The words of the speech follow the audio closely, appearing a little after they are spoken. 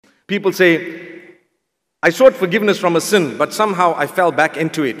People say, I sought forgiveness from a sin, but somehow I fell back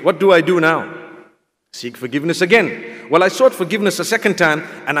into it. What do I do now? Seek forgiveness again. Well, I sought forgiveness a second time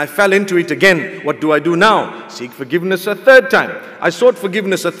and I fell into it again. What do I do now? Seek forgiveness a third time. I sought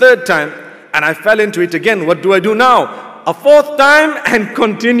forgiveness a third time and I fell into it again. What do I do now? A fourth time and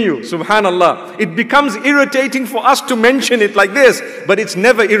continue. Subhanallah. It becomes irritating for us to mention it like this, but it's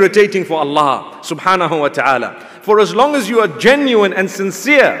never irritating for Allah subhanahu wa ta'ala. For as long as you are genuine and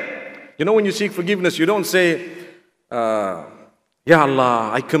sincere, you know, when you seek forgiveness, you don't say, Ya Allah,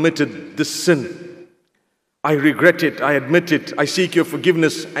 I committed this sin. I regret it, I admit it, I seek your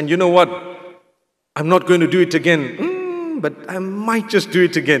forgiveness, and you know what? I'm not going to do it again. But I might just do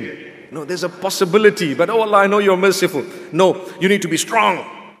it again. No, there's a possibility, but oh Allah, I know you're merciful. No, you need to be strong,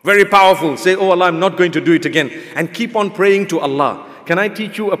 very powerful. Say, oh Allah, I'm not going to do it again. And keep on praying to Allah. Can I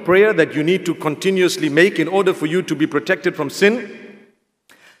teach you a prayer that you need to continuously make in order for you to be protected from sin?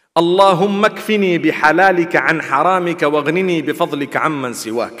 Allahumma kfini bihalalika an haramika waghnini bifadlika amman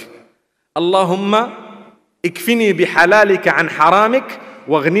siwak. Allahumma ikfini bihalalika an haramik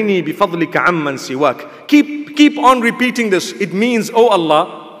waghnini bifadlika amman siwak. Keep on repeating this. It means, oh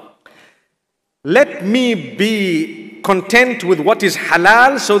Allah, let me be content with what is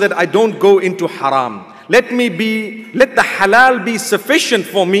halal so that I don't go into haram. Let the halal be sufficient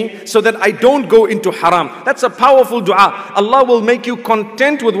for me so that I don't go into haram. That's a powerful dua. Allah will make you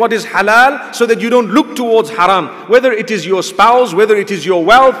content with what is halal so that you don't look towards haram. Whether it is your spouse, whether it is your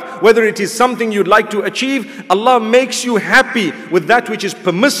wealth, whether it is something you'd like to achieve, Allah makes you happy with that which is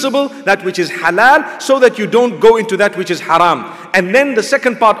permissible, that which is halal, so that you don't go into that which is haram. And then the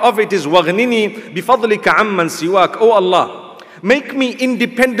second part of it is وَغْنِنِي بِفَضْلِكَ عَمَّنْ سِوَاكَ. Oh Allah, make me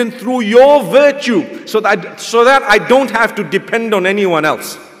independent through your virtue so that I don't have to depend on anyone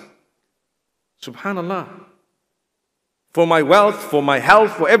else. Subhanallah. For my wealth, for my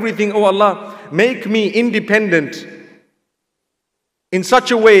health, for everything, oh Allah, make me independent in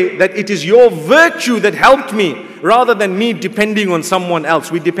such a way that it is your virtue that helped me rather than me depending on someone else.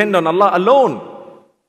 We depend on Allah alone.